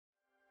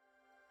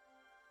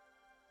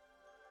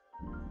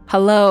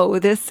Hello,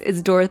 this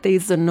is Dorothy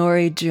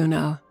Zanori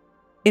Juno.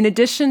 In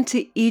addition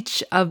to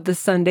each of the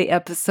Sunday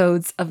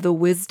episodes of the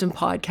Wisdom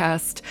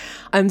Podcast,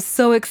 I'm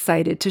so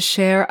excited to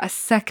share a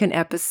second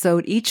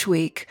episode each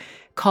week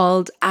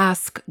called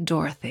Ask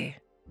Dorothy.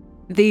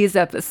 These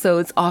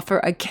episodes offer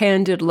a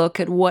candid look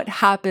at what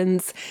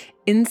happens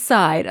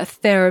inside a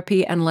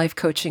therapy and life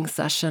coaching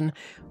session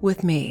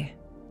with me.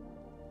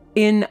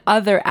 In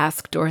other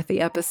Ask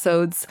Dorothy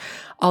episodes,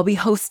 I'll be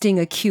hosting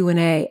a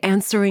Q&A,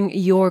 answering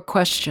your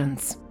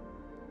questions,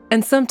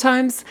 and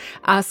sometimes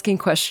asking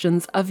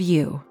questions of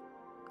you.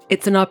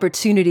 It's an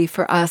opportunity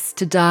for us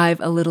to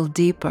dive a little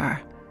deeper,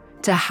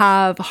 to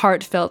have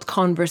heartfelt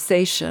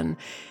conversation,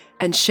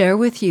 and share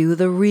with you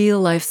the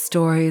real-life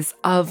stories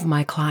of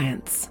my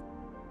clients.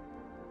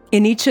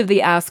 In each of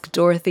the Ask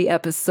Dorothy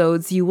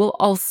episodes, you will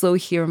also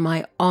hear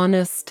my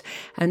honest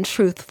and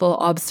truthful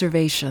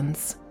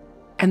observations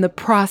and the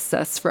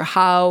process for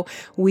how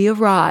we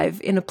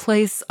arrive in a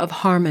place of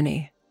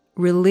harmony,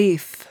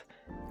 relief,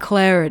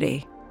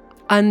 clarity,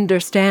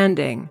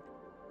 understanding,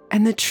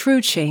 and the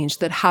true change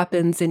that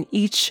happens in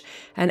each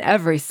and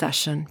every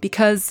session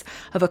because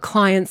of a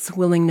client's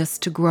willingness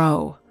to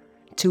grow,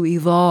 to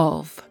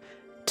evolve,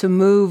 to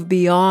move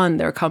beyond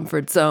their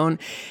comfort zone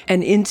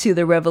and into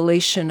the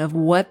revelation of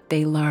what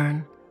they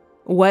learn,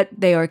 what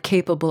they are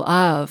capable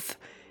of,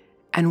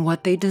 and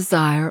what they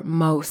desire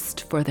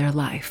most for their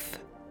life.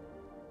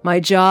 My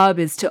job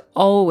is to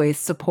always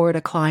support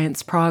a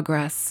client's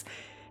progress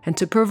and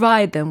to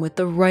provide them with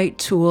the right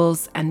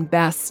tools and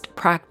best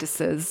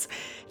practices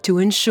to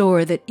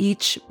ensure that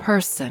each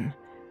person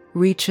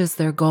reaches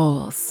their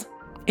goals,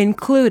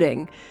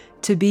 including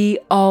to be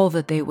all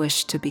that they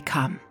wish to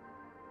become.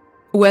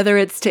 Whether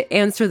it's to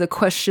answer the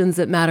questions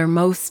that matter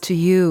most to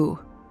you,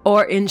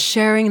 or in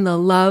sharing the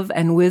love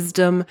and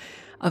wisdom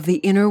of the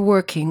inner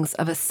workings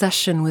of a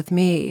session with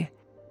me,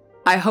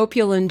 I hope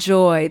you'll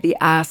enjoy the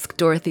Ask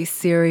Dorothy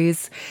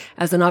series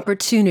as an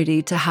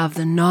opportunity to have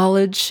the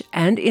knowledge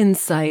and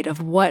insight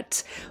of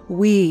what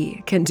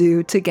we can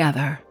do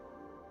together.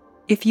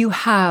 If you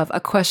have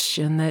a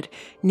question that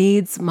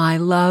needs my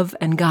love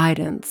and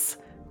guidance,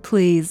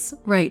 please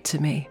write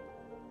to me.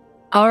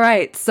 All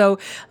right, so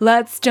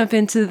let's jump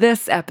into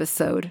this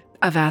episode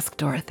of Ask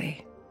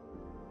Dorothy.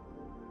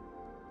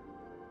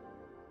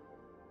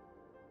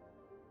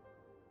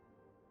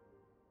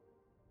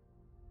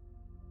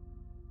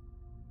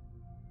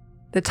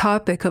 The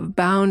topic of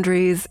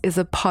boundaries is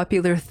a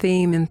popular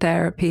theme in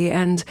therapy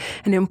and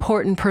an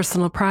important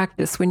personal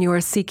practice when you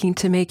are seeking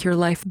to make your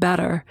life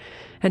better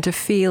and to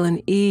feel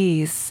an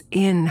ease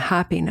in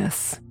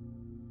happiness.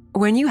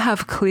 When you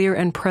have clear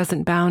and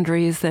present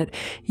boundaries that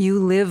you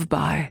live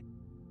by,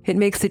 it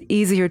makes it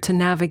easier to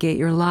navigate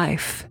your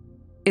life.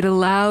 It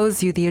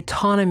allows you the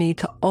autonomy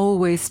to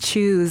always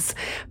choose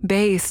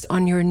based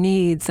on your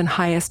needs and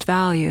highest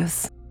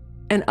values.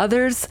 And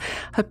others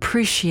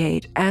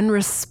appreciate and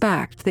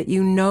respect that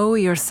you know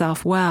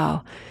yourself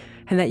well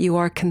and that you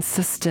are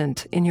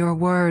consistent in your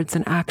words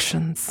and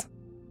actions.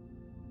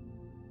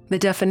 The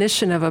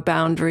definition of a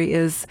boundary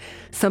is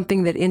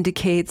something that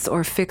indicates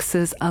or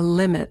fixes a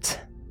limit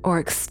or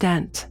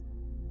extent.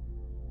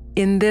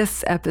 In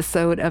this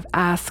episode of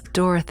Ask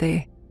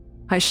Dorothy,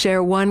 I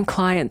share one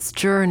client's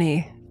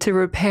journey to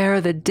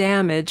repair the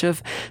damage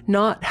of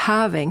not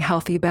having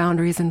healthy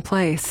boundaries in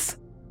place,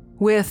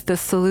 with the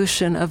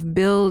solution of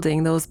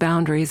building those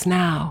boundaries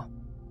now.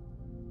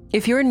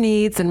 If your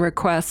needs and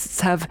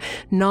requests have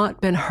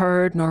not been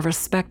heard nor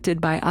respected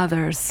by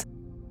others,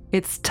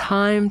 it's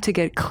time to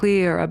get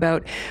clear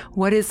about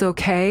what is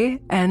okay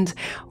and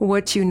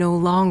what you no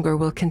longer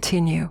will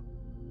continue.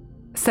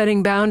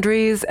 Setting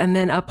boundaries and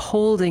then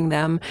upholding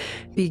them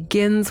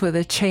begins with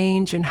a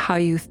change in how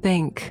you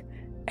think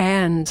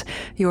and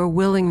your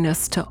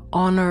willingness to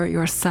honor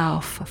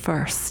yourself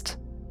first.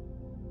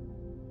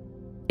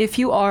 If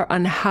you are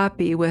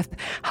unhappy with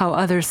how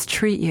others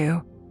treat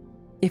you,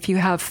 if you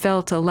have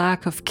felt a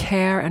lack of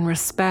care and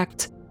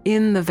respect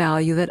in the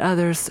value that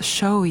others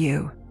show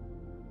you,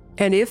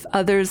 and if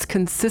others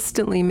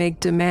consistently make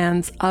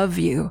demands of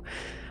you,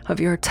 of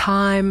your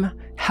time,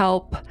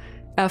 help,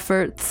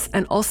 efforts,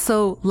 and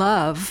also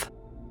love,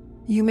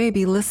 you may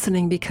be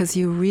listening because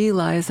you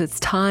realize it's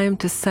time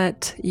to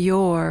set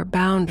your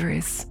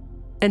boundaries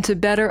and to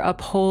better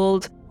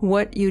uphold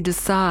what you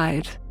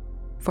decide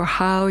for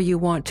how you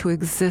want to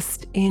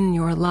exist in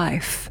your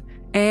life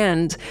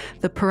and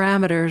the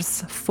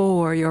parameters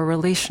for your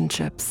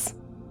relationships.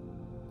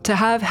 To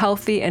have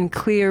healthy and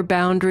clear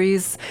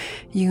boundaries,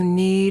 you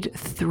need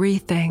 3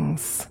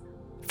 things.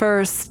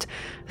 First,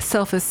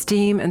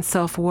 self-esteem and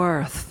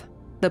self-worth,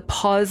 the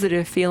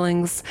positive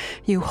feelings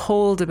you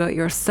hold about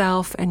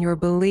yourself and your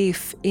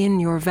belief in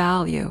your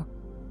value.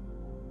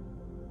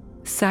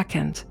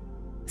 Second,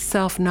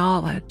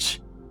 self-knowledge,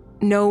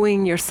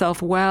 knowing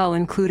yourself well,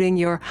 including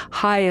your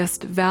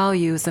highest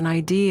values and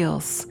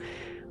ideals,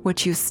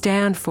 what you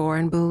stand for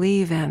and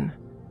believe in,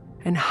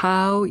 and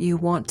how you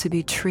want to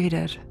be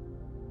treated.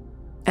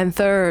 And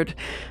third,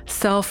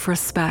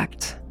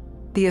 self-respect,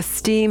 the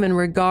esteem and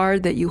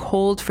regard that you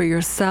hold for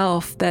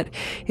yourself that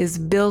is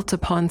built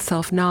upon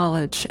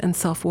self-knowledge and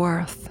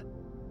self-worth.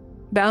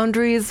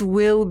 Boundaries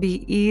will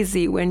be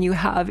easy when you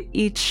have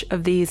each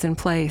of these in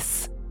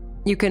place.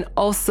 You can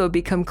also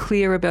become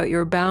clear about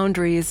your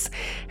boundaries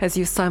as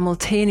you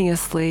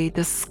simultaneously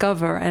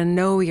discover and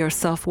know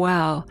yourself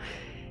well,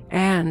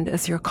 and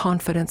as your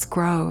confidence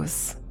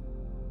grows.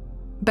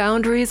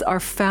 Boundaries are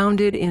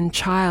founded in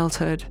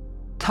childhood.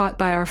 Taught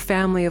by our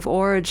family of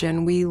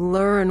origin, we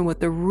learn what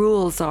the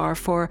rules are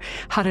for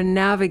how to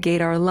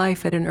navigate our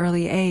life at an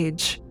early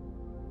age.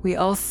 We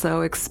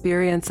also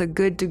experience a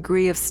good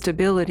degree of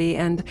stability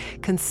and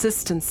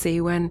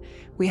consistency when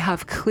we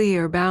have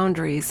clear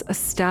boundaries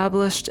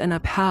established and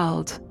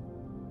upheld.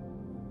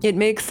 It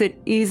makes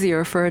it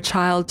easier for a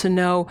child to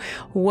know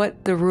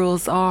what the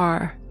rules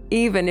are,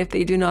 even if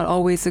they do not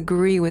always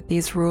agree with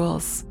these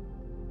rules.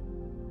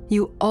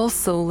 You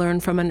also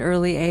learn from an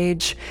early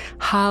age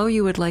how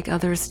you would like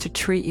others to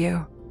treat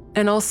you,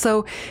 and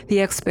also the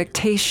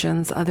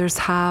expectations others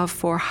have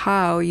for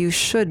how you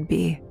should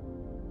be.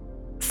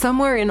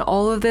 Somewhere in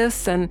all of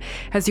this, and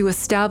as you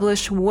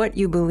establish what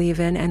you believe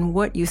in and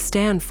what you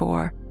stand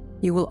for,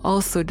 you will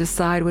also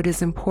decide what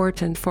is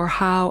important for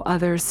how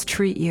others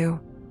treat you,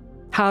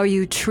 how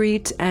you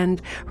treat and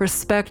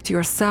respect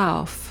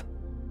yourself,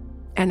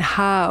 and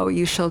how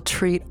you shall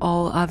treat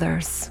all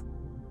others.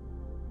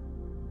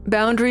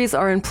 Boundaries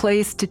are in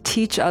place to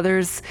teach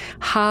others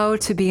how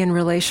to be in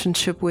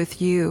relationship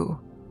with you.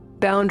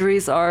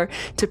 Boundaries are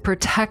to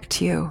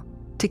protect you,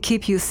 to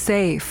keep you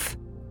safe,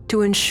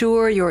 to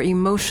ensure your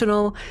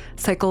emotional,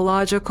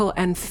 psychological,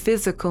 and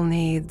physical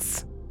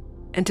needs,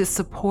 and to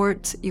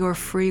support your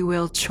free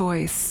will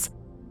choice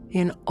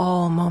in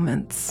all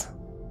moments.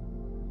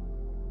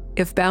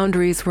 If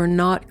boundaries were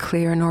not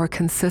clear nor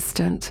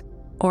consistent,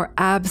 or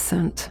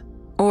absent,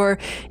 or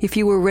if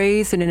you were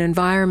raised in an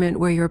environment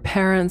where your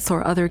parents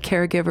or other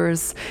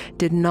caregivers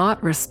did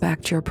not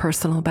respect your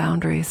personal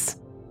boundaries,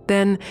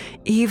 then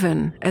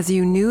even as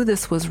you knew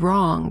this was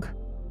wrong,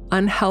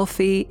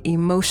 unhealthy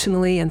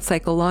emotionally and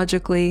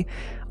psychologically,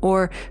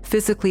 or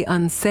physically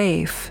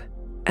unsafe,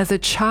 as a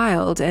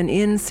child and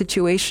in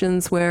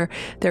situations where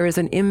there is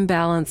an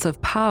imbalance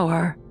of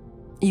power,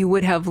 you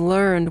would have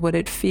learned what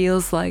it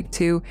feels like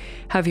to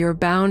have your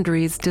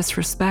boundaries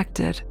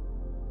disrespected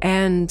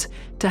and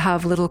to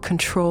have little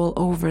control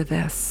over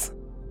this.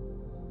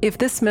 If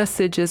this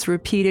message is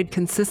repeated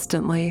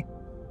consistently,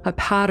 a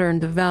pattern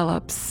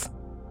develops.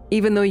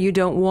 Even though you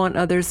don't want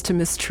others to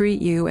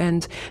mistreat you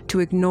and to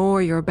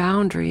ignore your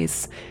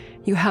boundaries,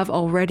 you have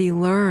already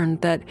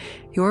learned that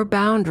your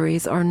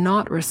boundaries are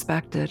not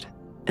respected,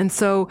 and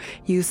so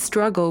you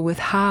struggle with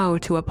how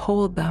to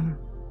uphold them.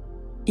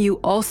 You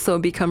also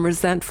become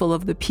resentful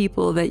of the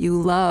people that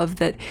you love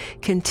that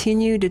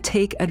continue to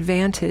take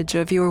advantage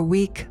of your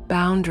weak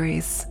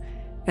boundaries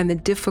and the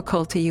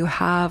difficulty you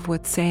have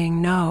with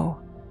saying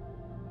no.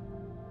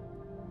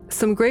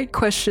 Some great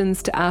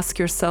questions to ask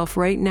yourself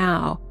right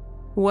now.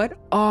 What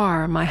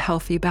are my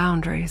healthy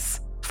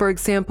boundaries? For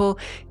example,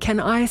 can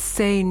I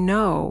say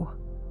no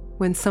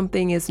when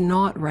something is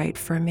not right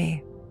for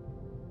me?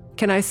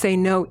 Can I say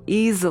no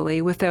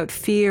easily without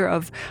fear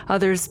of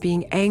others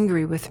being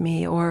angry with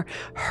me or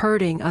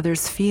hurting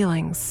others'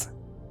 feelings?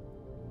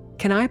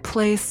 Can I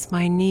place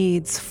my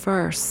needs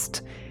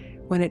first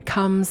when it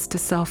comes to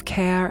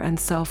self-care and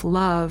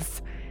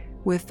self-love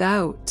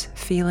without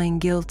feeling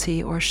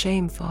guilty or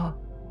shameful?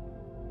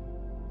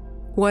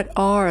 What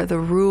are the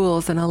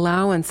rules and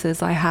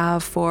allowances I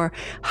have for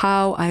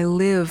how I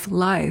live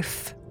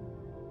life,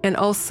 and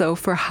also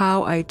for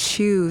how I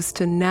choose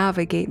to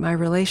navigate my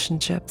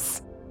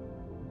relationships?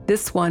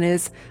 This one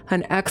is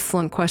an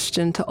excellent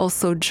question to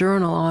also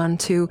journal on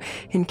to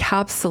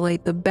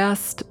encapsulate the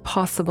best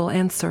possible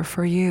answer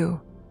for you.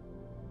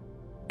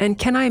 And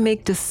can I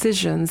make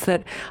decisions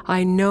that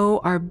I know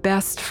are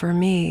best for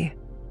me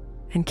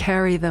and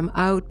carry them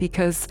out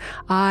because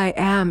I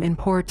am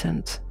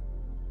important?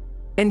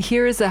 And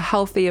here is a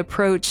healthy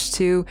approach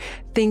to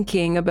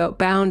thinking about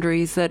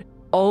boundaries that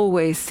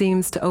always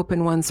seems to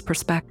open one's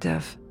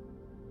perspective.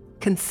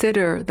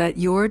 Consider that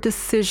your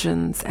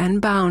decisions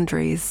and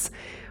boundaries,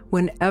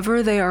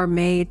 whenever they are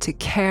made to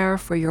care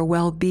for your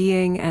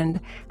well-being and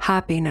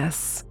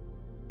happiness,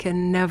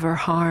 can never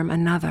harm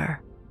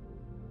another.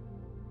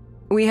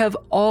 We have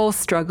all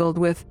struggled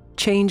with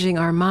changing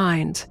our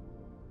mind,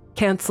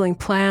 canceling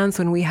plans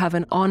when we have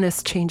an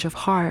honest change of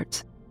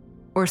heart,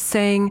 or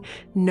saying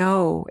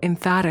no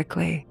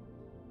emphatically.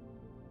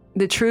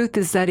 The truth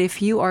is that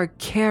if you are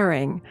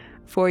caring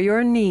for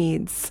your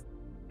needs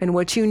and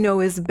what you know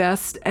is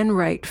best and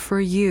right for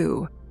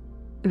you,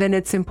 then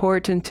it's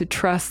important to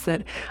trust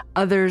that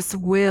others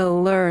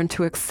will learn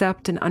to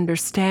accept and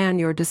understand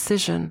your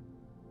decision,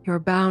 your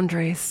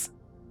boundaries.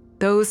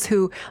 Those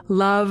who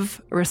love,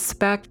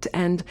 respect,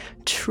 and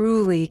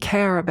truly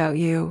care about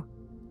you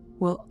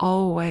will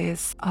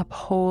always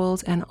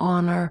uphold and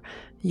honor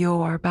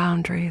your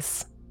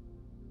boundaries.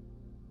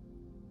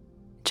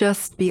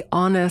 Just be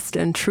honest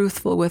and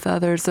truthful with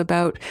others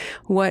about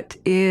what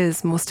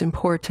is most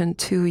important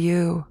to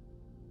you.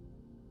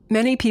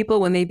 Many people,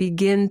 when they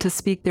begin to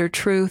speak their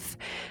truth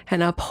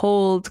and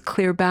uphold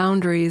clear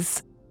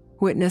boundaries,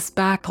 witness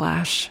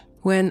backlash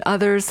when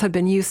others have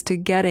been used to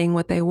getting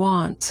what they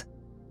want.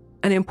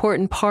 An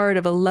important part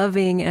of a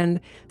loving and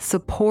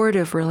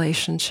supportive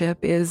relationship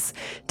is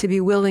to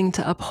be willing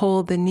to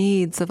uphold the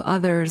needs of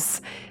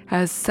others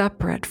as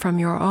separate from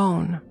your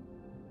own.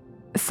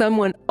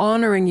 Someone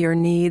honoring your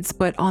needs,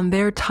 but on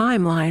their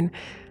timeline,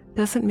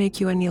 doesn't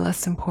make you any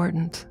less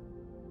important.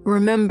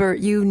 Remember,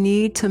 you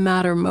need to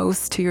matter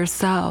most to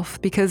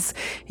yourself because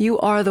you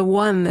are the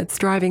one that's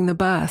driving the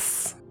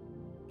bus.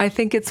 I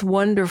think it's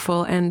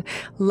wonderful and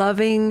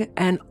loving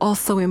and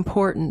also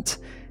important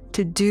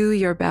to do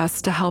your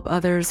best to help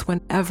others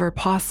whenever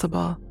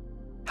possible.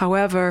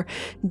 However,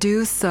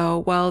 do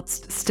so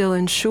whilst still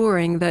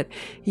ensuring that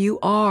you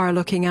are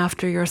looking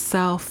after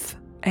yourself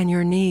and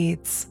your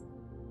needs.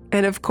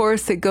 And of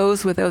course, it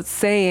goes without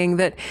saying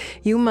that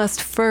you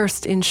must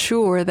first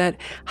ensure that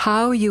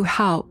how you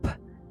help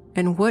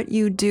and what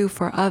you do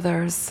for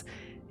others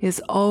is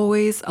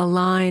always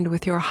aligned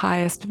with your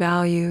highest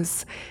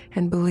values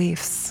and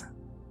beliefs.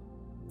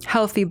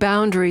 Healthy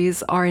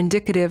boundaries are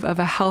indicative of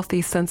a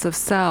healthy sense of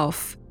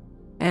self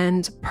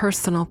and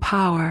personal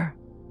power.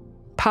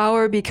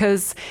 Power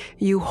because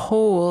you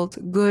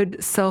hold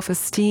good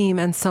self-esteem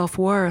and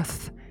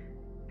self-worth,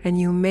 and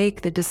you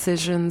make the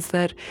decisions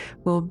that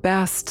will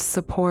best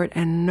support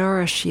and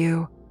nourish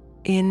you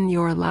in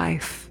your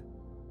life.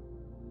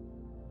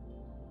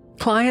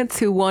 Clients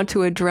who want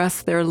to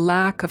address their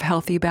lack of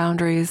healthy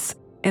boundaries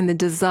and the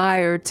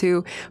desire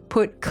to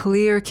put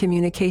clear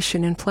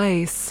communication in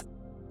place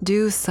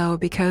do so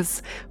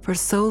because for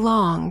so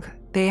long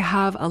they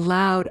have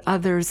allowed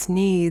others'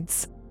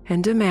 needs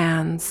and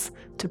demands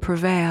to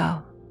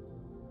prevail.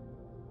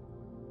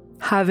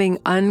 Having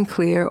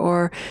unclear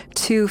or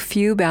too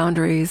few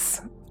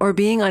boundaries, or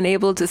being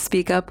unable to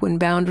speak up when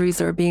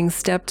boundaries are being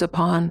stepped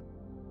upon,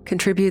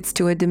 contributes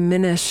to a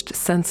diminished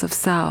sense of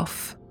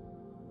self.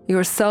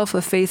 Your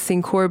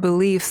self-effacing core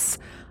beliefs,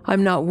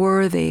 I'm not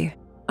worthy,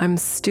 I'm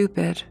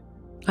stupid,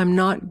 I'm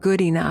not good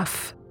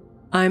enough,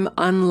 I'm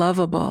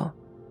unlovable,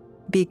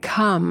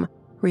 become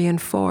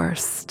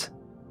reinforced.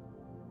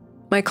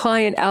 My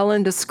client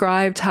Ellen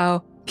described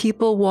how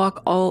people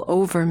walk all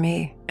over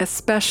me,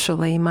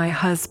 especially my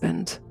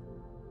husband.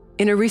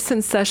 In a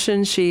recent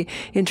session, she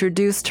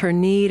introduced her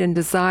need and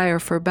desire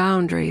for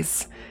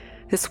boundaries.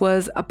 This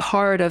was a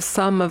part of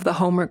some of the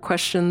homework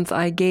questions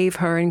I gave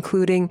her,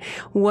 including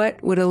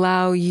what would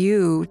allow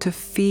you to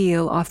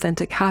feel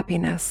authentic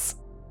happiness.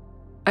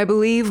 I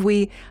believe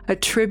we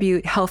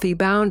attribute healthy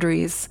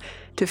boundaries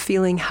to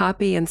feeling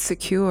happy and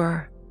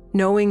secure,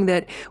 knowing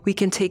that we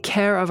can take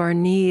care of our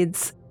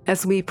needs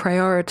as we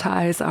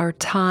prioritize our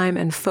time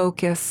and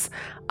focus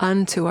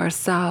unto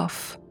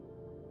ourselves.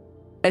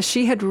 As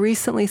she had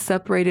recently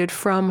separated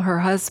from her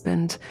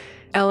husband,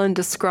 Ellen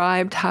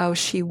described how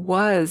she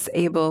was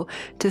able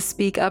to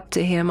speak up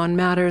to him on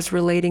matters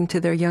relating to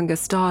their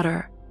youngest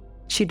daughter.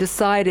 She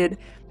decided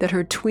that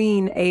her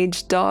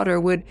tween-aged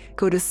daughter would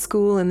go to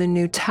school in the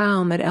new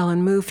town that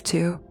Ellen moved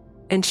to,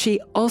 and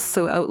she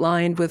also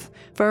outlined with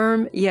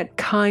firm yet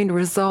kind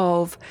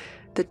resolve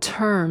the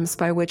terms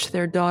by which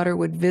their daughter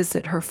would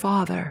visit her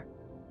father.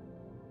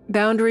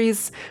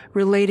 Boundaries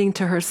relating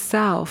to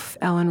herself,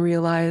 Ellen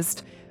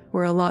realized,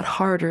 were a lot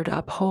harder to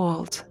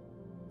uphold.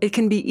 It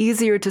can be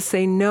easier to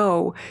say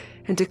no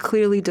and to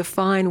clearly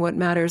define what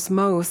matters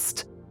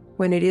most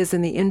when it is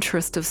in the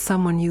interest of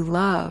someone you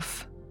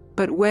love.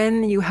 But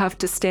when you have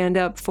to stand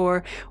up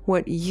for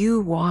what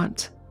you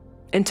want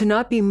and to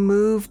not be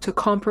moved to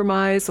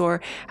compromise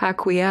or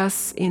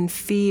acquiesce in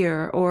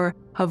fear or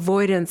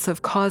avoidance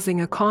of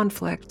causing a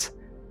conflict,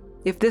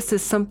 if this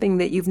is something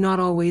that you've not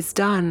always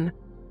done,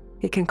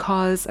 it can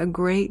cause a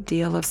great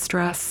deal of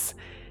stress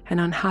and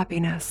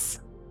unhappiness.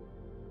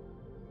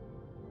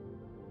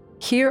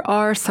 Here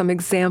are some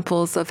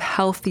examples of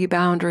healthy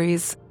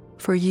boundaries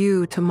for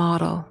you to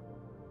model.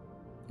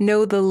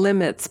 Know the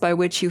limits by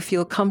which you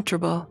feel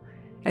comfortable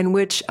and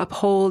which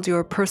uphold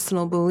your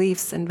personal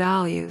beliefs and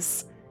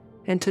values,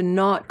 and to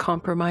not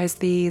compromise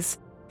these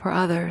for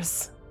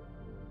others.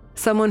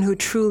 Someone who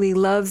truly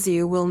loves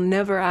you will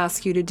never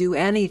ask you to do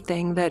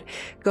anything that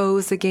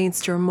goes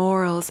against your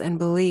morals and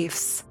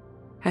beliefs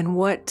and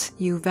what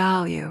you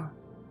value.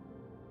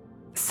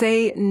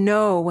 Say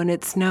no when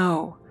it's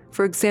no.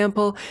 For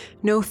example,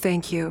 no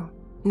thank you.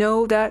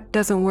 No, that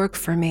doesn't work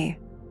for me.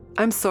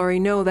 I'm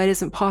sorry, no, that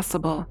isn't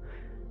possible.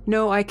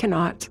 No, I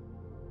cannot.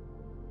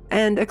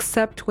 And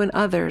accept when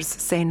others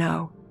say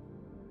no.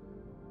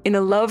 In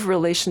a love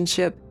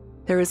relationship,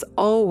 there is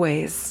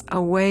always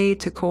a way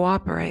to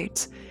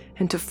cooperate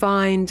and to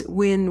find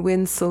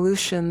win-win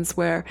solutions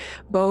where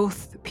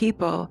both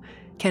people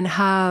can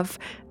have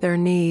their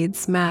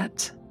needs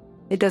met.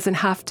 It doesn't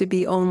have to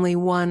be only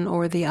one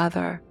or the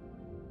other.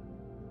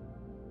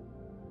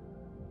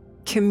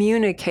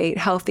 Communicate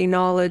healthy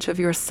knowledge of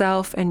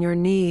yourself and your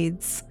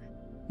needs.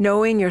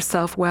 Knowing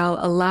yourself well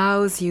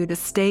allows you to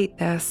state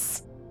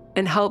this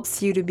and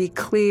helps you to be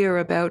clear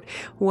about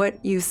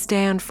what you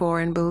stand for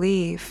and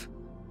believe.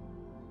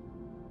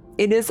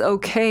 It is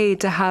okay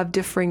to have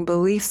differing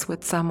beliefs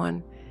with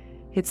someone.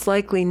 It's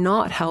likely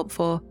not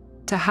helpful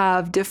to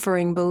have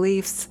differing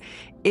beliefs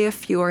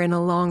if you are in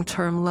a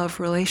long-term love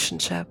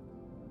relationship.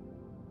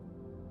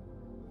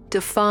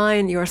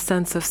 Define your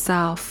sense of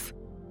self.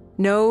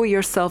 Know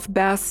yourself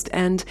best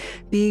and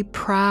be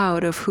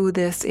proud of who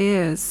this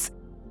is,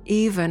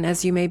 even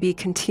as you may be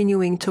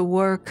continuing to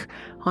work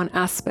on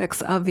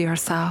aspects of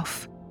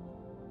yourself.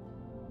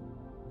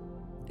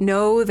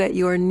 Know that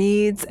your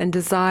needs and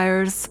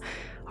desires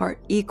are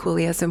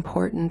equally as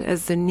important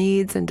as the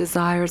needs and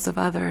desires of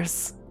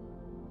others.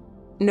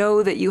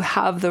 Know that you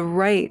have the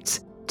right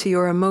to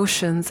your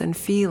emotions and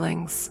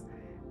feelings.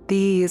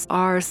 These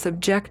are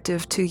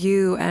subjective to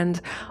you and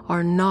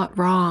are not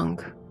wrong.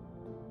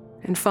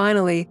 And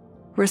finally,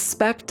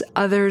 respect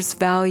others'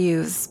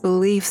 values,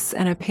 beliefs,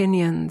 and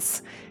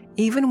opinions,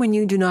 even when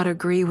you do not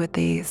agree with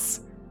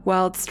these,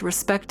 whilst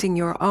respecting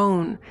your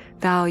own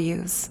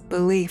values,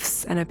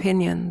 beliefs, and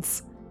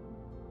opinions.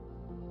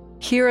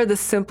 Here are the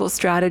simple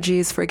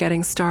strategies for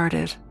getting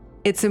started.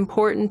 It's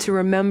important to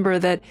remember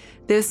that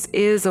this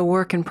is a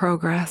work in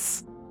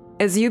progress.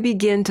 As you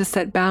begin to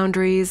set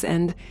boundaries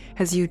and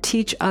as you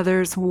teach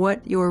others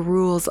what your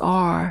rules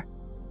are,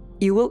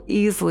 you will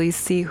easily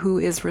see who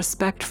is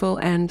respectful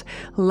and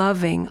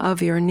loving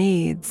of your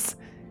needs,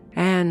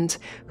 and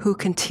who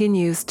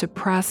continues to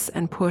press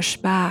and push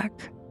back.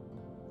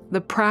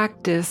 The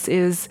practice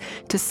is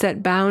to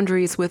set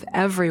boundaries with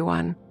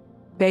everyone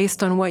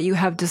based on what you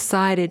have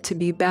decided to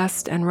be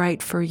best and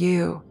right for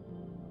you,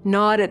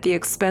 not at the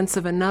expense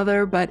of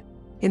another, but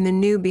in the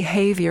new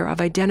behavior of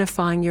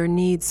identifying your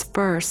needs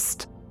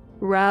first,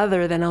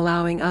 rather than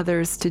allowing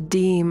others to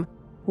deem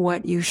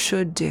what you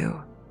should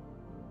do.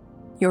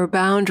 Your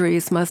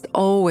boundaries must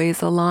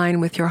always align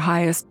with your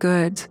highest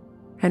good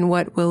and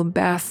what will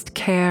best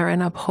care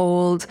and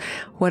uphold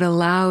what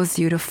allows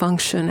you to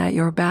function at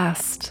your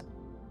best.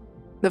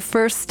 The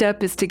first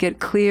step is to get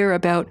clear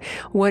about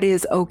what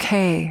is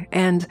okay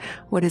and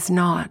what is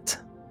not.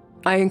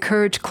 I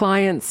encourage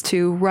clients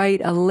to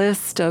write a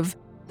list of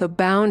the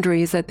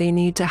boundaries that they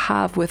need to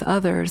have with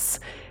others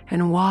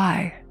and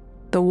why.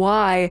 The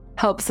why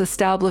helps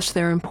establish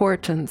their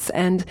importance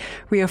and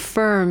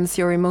reaffirms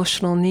your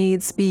emotional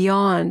needs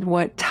beyond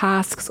what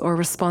tasks or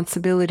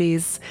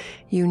responsibilities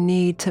you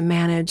need to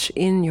manage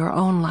in your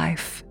own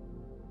life.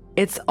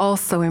 It's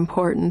also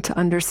important to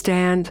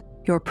understand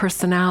your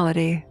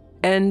personality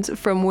and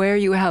from where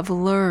you have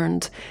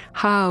learned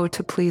how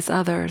to please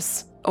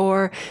others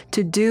or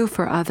to do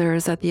for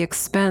others at the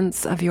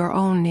expense of your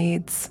own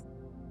needs.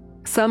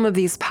 Some of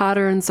these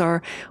patterns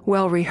are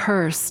well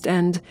rehearsed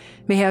and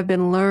may have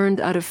been learned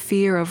out of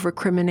fear of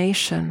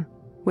recrimination,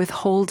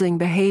 withholding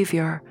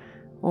behavior,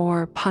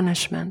 or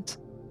punishment.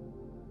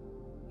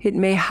 It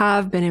may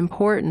have been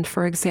important,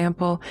 for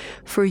example,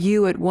 for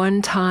you at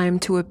one time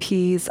to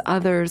appease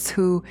others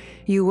who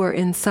you were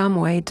in some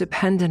way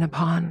dependent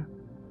upon.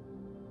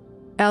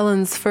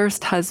 Ellen's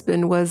first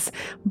husband was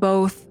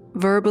both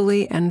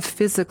verbally and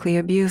physically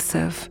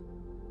abusive.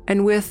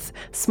 And with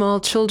small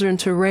children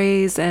to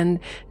raise and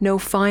no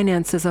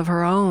finances of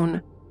her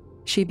own,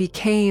 she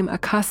became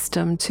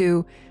accustomed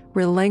to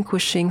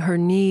relinquishing her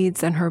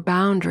needs and her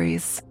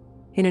boundaries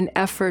in an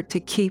effort to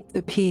keep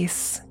the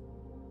peace.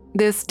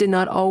 This did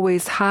not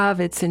always have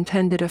its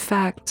intended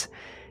effect,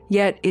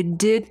 yet it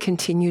did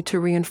continue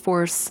to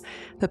reinforce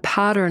the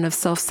pattern of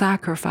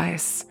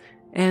self-sacrifice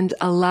and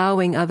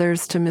allowing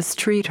others to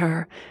mistreat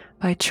her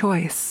by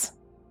choice.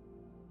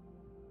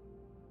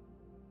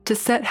 To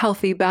set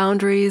healthy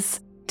boundaries,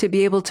 to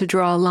be able to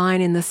draw a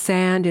line in the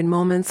sand in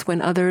moments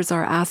when others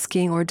are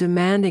asking or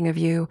demanding of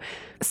you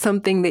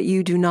something that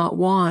you do not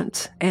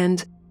want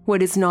and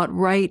what is not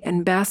right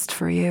and best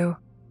for you,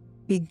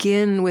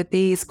 begin with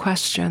these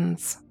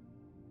questions.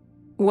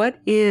 What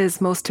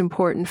is most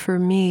important for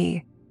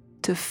me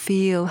to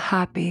feel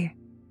happy?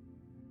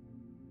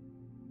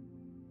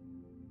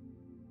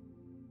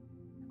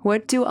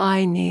 What do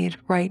I need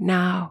right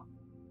now?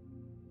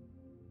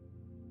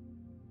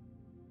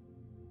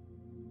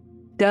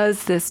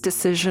 Does this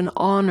decision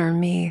honor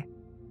me,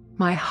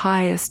 my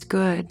highest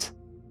good?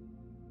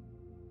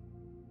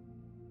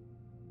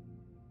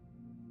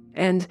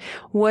 And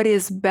what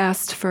is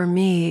best for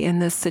me in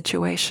this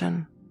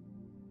situation?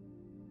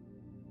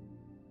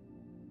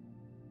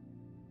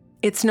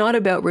 It's not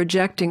about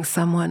rejecting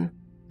someone.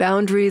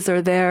 Boundaries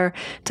are there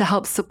to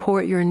help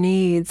support your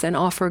needs and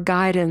offer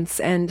guidance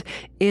and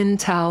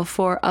intel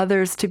for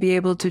others to be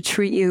able to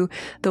treat you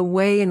the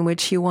way in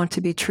which you want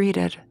to be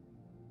treated.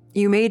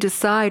 You may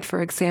decide,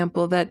 for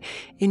example, that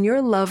in your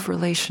love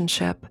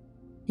relationship,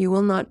 you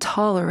will not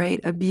tolerate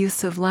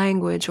abusive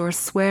language or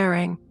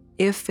swearing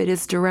if it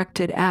is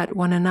directed at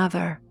one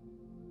another.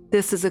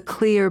 This is a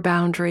clear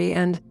boundary,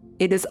 and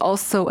it is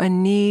also a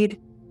need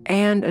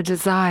and a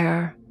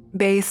desire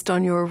based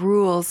on your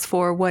rules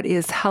for what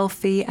is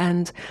healthy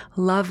and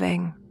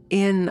loving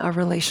in a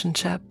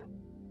relationship.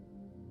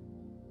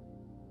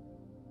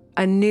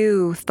 A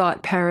new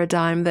thought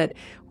paradigm that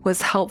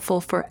was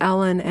helpful for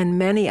Ellen and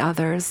many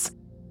others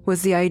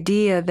was the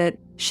idea that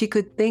she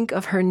could think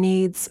of her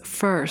needs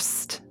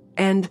first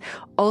and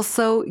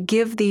also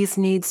give these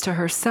needs to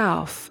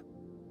herself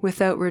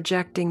without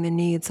rejecting the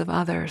needs of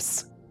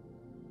others.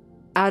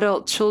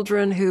 Adult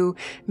children who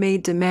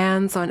made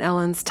demands on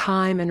Ellen's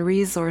time and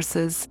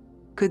resources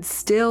could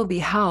still be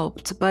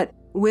helped, but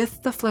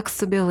with the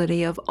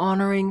flexibility of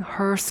honoring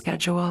her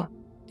schedule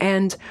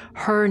and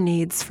her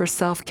needs for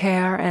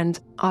self-care and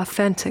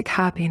authentic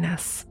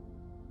happiness.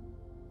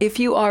 If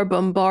you are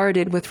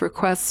bombarded with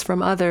requests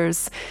from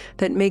others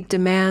that make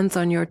demands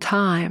on your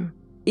time,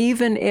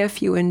 even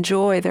if you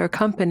enjoy their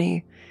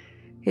company,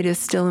 it is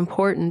still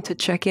important to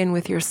check in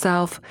with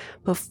yourself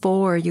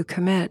before you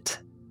commit.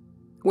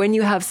 When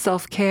you have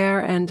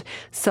self-care and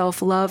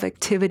self-love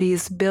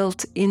activities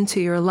built into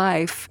your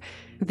life,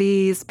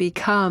 these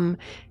become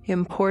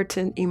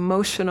important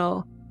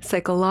emotional,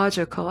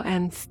 psychological,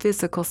 and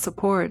physical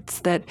supports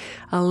that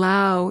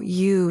allow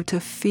you to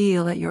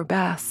feel at your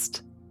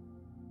best.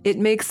 It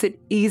makes it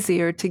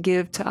easier to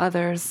give to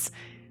others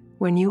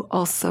when you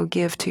also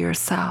give to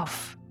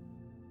yourself.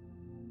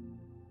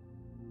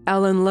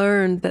 Ellen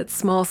learned that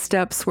small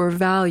steps were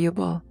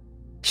valuable.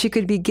 She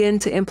could begin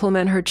to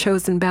implement her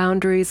chosen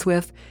boundaries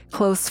with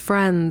close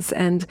friends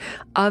and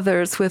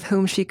others with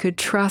whom she could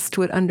trust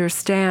would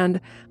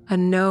understand a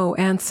no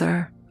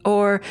answer,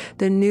 or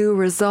the new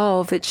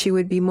resolve that she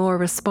would be more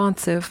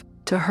responsive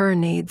to her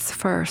needs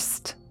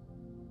first.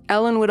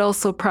 Ellen would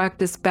also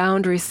practice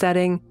boundary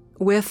setting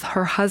with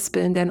her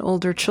husband and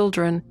older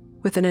children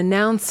with an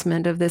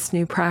announcement of this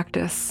new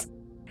practice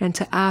and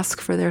to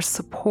ask for their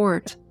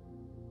support.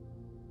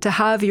 To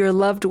have your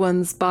loved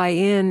ones buy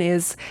in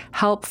is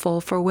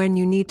helpful for when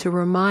you need to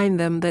remind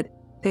them that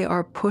they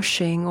are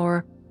pushing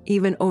or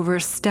even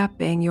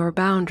overstepping your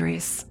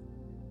boundaries.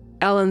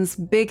 Ellen's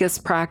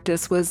biggest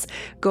practice was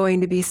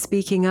going to be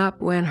speaking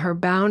up when her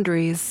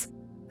boundaries,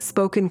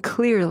 spoken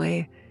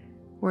clearly,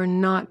 were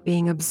not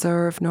being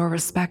observed nor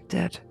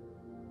respected.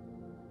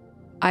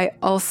 I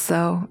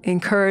also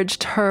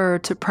encouraged her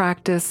to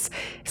practice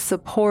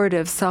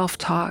supportive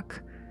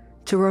self-talk,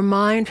 to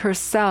remind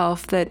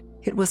herself that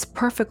it was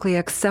perfectly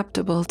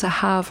acceptable to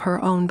have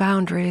her own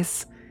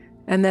boundaries,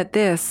 and that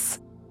this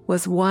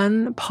was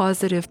one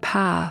positive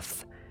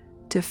path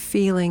to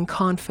feeling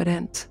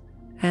confident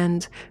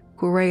and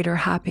greater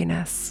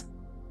happiness.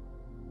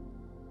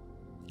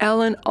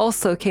 Ellen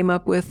also came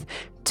up with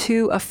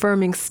 2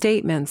 affirming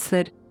statements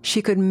that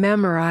she could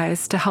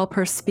memorize to help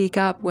her speak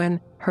up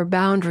when her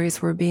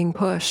boundaries were being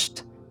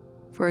pushed.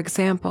 For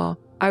example,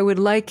 I would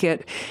like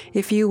it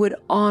if you would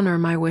honor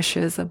my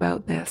wishes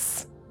about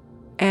this.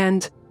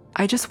 And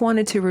I just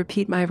wanted to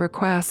repeat my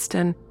request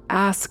and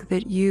ask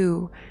that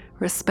you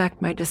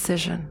respect my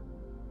decision.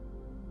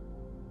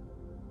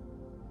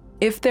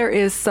 If there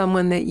is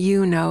someone that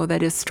you know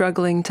that is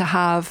struggling to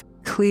have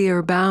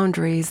clear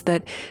boundaries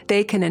that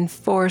they can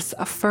enforce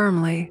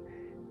firmly,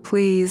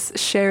 please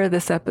share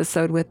this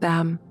episode with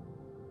them.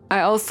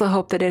 I also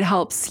hope that it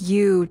helps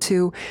you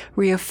to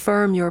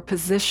reaffirm your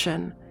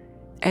position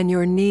and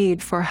your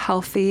need for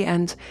healthy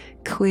and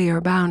clear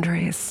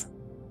boundaries.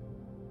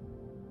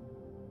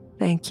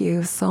 Thank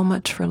you so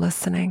much for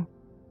listening.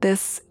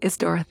 This is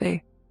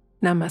Dorothy.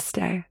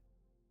 Namaste.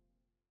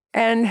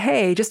 And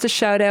hey, just a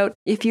shout out,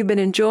 if you've been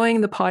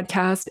enjoying the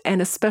podcast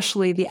and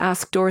especially the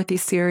Ask Dorothy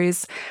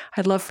series,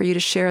 I'd love for you to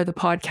share the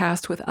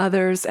podcast with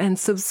others and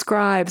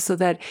subscribe so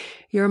that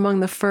you're among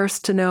the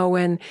first to know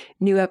when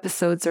new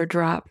episodes are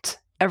dropped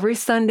every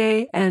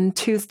Sunday and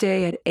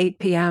Tuesday at 8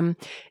 p.m.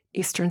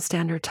 Eastern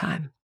Standard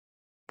Time.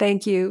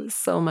 Thank you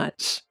so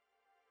much.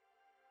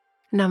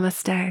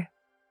 Namaste.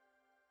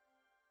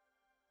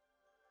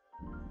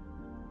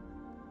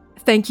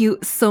 Thank you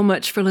so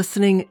much for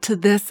listening to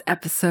this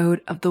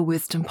episode of the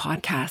Wisdom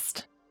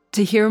Podcast.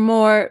 To hear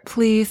more,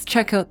 please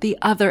check out the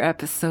other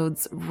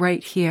episodes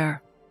right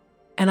here.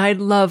 And I'd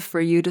love for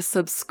you to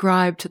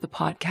subscribe to the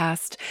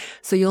podcast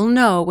so you'll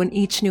know when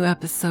each new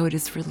episode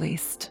is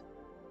released.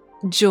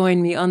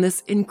 Join me on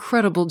this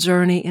incredible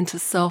journey into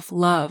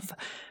self-love,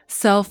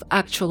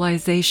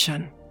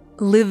 self-actualization,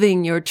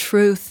 living your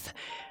truth,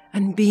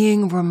 and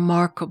being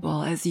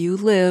remarkable as you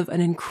live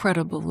an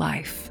incredible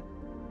life.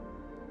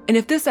 And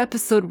if this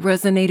episode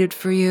resonated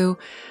for you,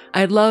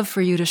 I'd love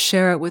for you to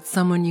share it with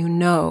someone you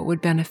know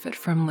would benefit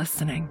from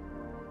listening.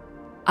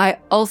 I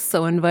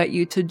also invite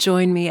you to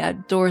join me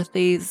at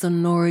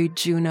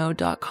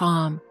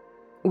dorothyzonorijuno.com,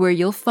 where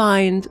you'll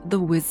find the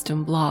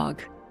Wisdom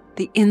blog,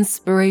 the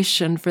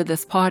inspiration for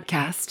this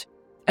podcast,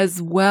 as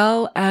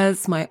well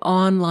as my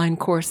online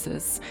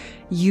courses,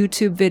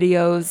 YouTube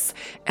videos,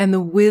 and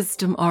the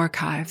Wisdom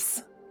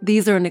archives.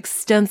 These are an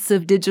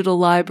extensive digital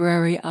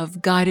library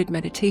of guided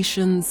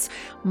meditations,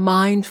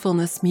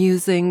 mindfulness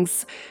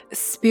musings,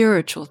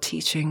 spiritual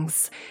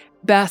teachings,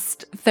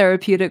 best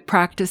therapeutic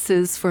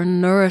practices for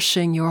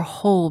nourishing your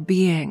whole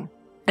being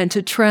and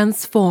to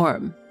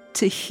transform,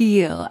 to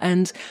heal,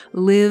 and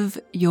live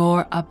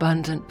your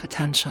abundant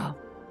potential.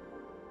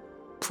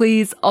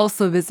 Please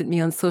also visit me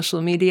on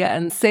social media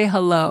and say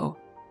hello.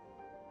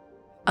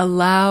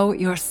 Allow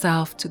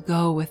yourself to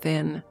go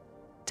within,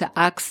 to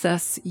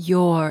access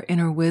your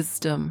inner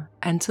wisdom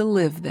and to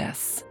live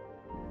this.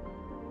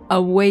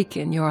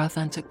 Awaken your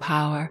authentic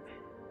power,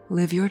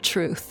 live your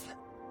truth,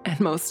 and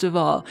most of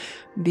all,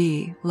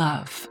 be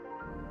love.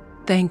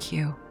 Thank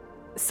you.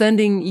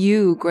 Sending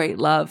you great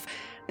love.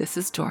 This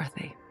is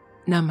Dorothy.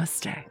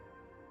 Namaste.